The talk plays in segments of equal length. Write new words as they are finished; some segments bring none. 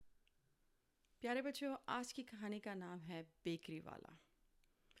پیارے بچوں، آج کی کہانی کا نام ہے بیکری والا۔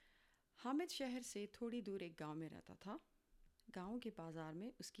 حامد شہر سے تھوڑی دور ایک گاؤں میں رہتا تھا۔ گاؤں کے بازار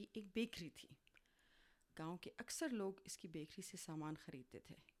میں اس کی ایک بیکری تھی۔ گاؤں کے اکثر لوگ اس کی بیکری سے سامان خریدتے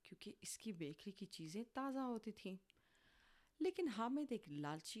تھے کیونکہ اس کی بیکری کی چیزیں تازہ ہوتی تھیں۔ لیکن حامد ایک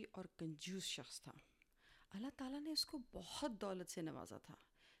لالچی اور کنجوس شخص تھا۔ اللہ تعالیٰ نے اس کو بہت دولت سے نوازا تھا،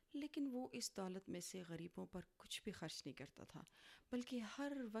 لیکن وہ اس دولت میں سے غریبوں پر کچھ بھی خرچ نہیں کرتا تھا، بلکہ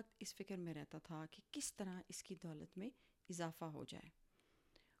ہر وقت اس فکر میں رہتا تھا کہ کس طرح اس کی دولت میں اضافہ ہو جائے۔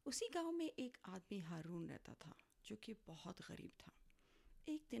 اسی گاؤں میں ایک آدمی ہارون رہتا تھا جو کہ بہت غریب تھا۔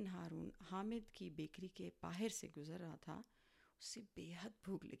 ایک دن ہارون حامد کی بیکری کے باہر سے گزر رہا تھا۔ اسے بے حد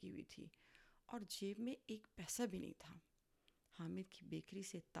بھوک لگی ہوئی تھی اور جیب میں ایک پیسہ بھی نہیں تھا۔ حامد کی بیکری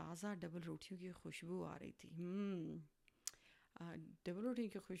سے تازہ ڈبل روٹیوں کی خوشبو آ رہی تھی۔ ڈبل روٹیوں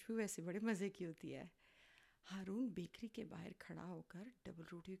کی خوشبو ویسے بڑے مزے کی ہوتی ہے۔ ہارون بیکری کے باہر کھڑا ہو کر ڈبل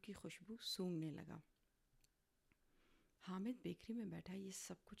روٹیوں کی خوشبو سونگھنے لگا۔ حامد بیکری میں بیٹھا یہ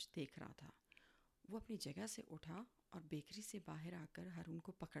سب کچھ دیکھ رہا تھا۔ وہ اپنی جگہ سے اٹھا اور بیکری سے باہر آ کر ہارون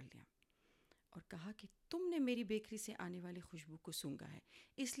کو پکڑ لیا اور کہا کہ تم نے میری بیکری سے آنے والی خوشبو کو سونگھا ہے،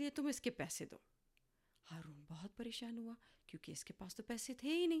 اس لیے تم اس کے پیسے دو۔ ہارون بہت پریشان ہوا کیونکہ اس کے پاس تو پیسے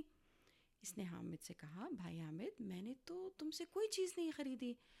تھے ہی نہیں۔ اس نے حامد سے کہا، بھائی حامد، میں نے تو تم سے کوئی چیز نہیں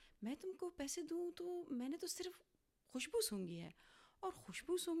خریدی، میں تم کو پیسے دوں تو میں نے تو صرف خوشبو سونگھی ہے، اور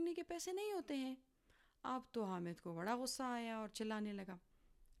خوشبو سونگھنے کے پیسے نہیں ہوتے ہیں۔ اب تو حامد کو بڑا غصہ آیا اور چلانے لگا۔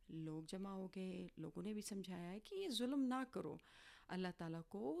 لوگ جمع ہو گئے، لوگوں نے بھی سمجھایا ہے کہ یہ ظلم نہ کرو، اللہ تعالیٰ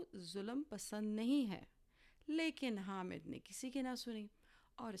کو ظلم پسند نہیں ہے۔ لیکن حامد نے کسی کی نہ سنی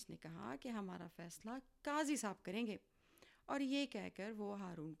اور اس نے کہا کہ ہمارا فیصلہ قاضی صاحب کریں گے، اور یہ کہہ کر وہ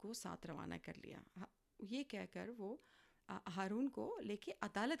ہارون کو ساتھ روانہ کر لیا۔ یہ کہہ کر وہ ہارون کو لے کے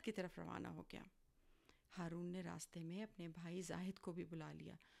عدالت کی طرف روانہ ہو گیا۔ ہارون نے راستے میں اپنے بھائی زاہد کو بھی بلا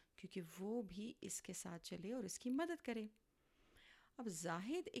لیا کیونکہ وہ بھی اس کے ساتھ چلے اور اس کی مدد کرے۔ اب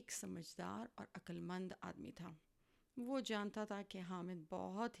زاہد ایک سمجھدار اور عقل مند آدمی تھا۔ وہ جانتا تھا کہ حامد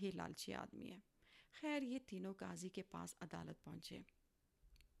بہت ہی لالچی آدمی ہے۔ خیر، یہ تینوں قاضی کے پاس عدالت پہنچے۔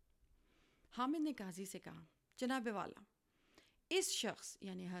 حامد نے قاضی سے کہا، جناب والا، اس شخص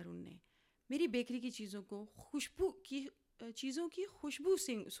یعنی ہارون نے میری بیکری کی چیزوں کی خوشبو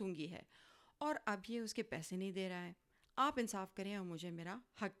سونگھی ہے اور اب یہ اس کے پیسے نہیں دے رہا ہے۔ آپ انصاف کریں اور مجھے میرا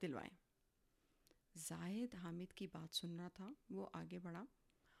حق دلوائیں۔ زاہد حامد کی بات سن رہا تھا۔ وہ آگے بڑھا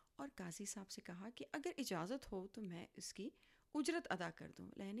اور قاضی صاحب سے کہا کہ اگر اجازت ہو تو میں اس کی اجرت ادا کر دوں،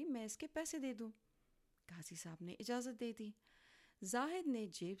 یعنی میں اس کے پیسے دے دوں۔ قاضی صاحب نے اجازت دے دی۔ زاہد نے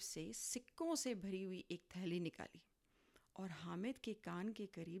جیب سے سکوں سے بھری ہوئی ایک تھیلی نکالی اور حامد کے کان کے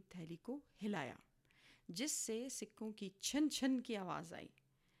قریب تھیلی کو ہلایا، جس سے سکوں کی چھن چھن کی آواز آئی۔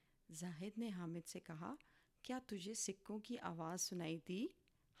 زاہد نے حامد سے کہا، کیا تجھے سکوں کی آواز سنائی دی؟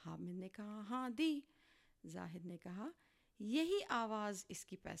 حامد نے کہا، ہاں دی۔ زاہد نے کہا، یہی آواز اس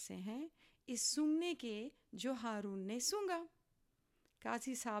کی پیسے ہیں، اس سونگنے کے جو ہارون نے سونگا۔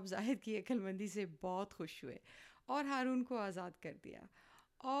 قاضی صاحب زاہد کی عقل مندی سے بہت خوش ہوئے اور ہارون کو آزاد کر دیا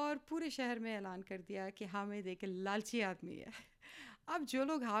اور پورے شہر میں اعلان کر دیا کہ حامد ایک لالچی آدمی ہے۔ اب جو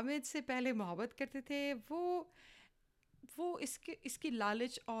لوگ حامد سے پہلے محبت کرتے تھے وہ اس کی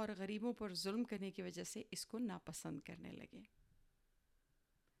لالچ اور غریبوں پر ظلم کرنے کی وجہ سے اس کو ناپسند کرنے لگے۔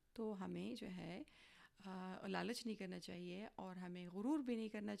 تو ہمیں جو ہے لالچ نہیں کرنا چاہیے اور ہمیں غرور بھی نہیں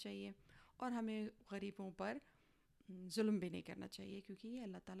کرنا چاہیے اور ہمیں غریبوں پر ظلم بھی نہیں کرنا چاہیے، کیونکہ یہ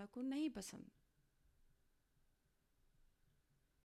اللہ تعالیٰ کو نہیں پسند۔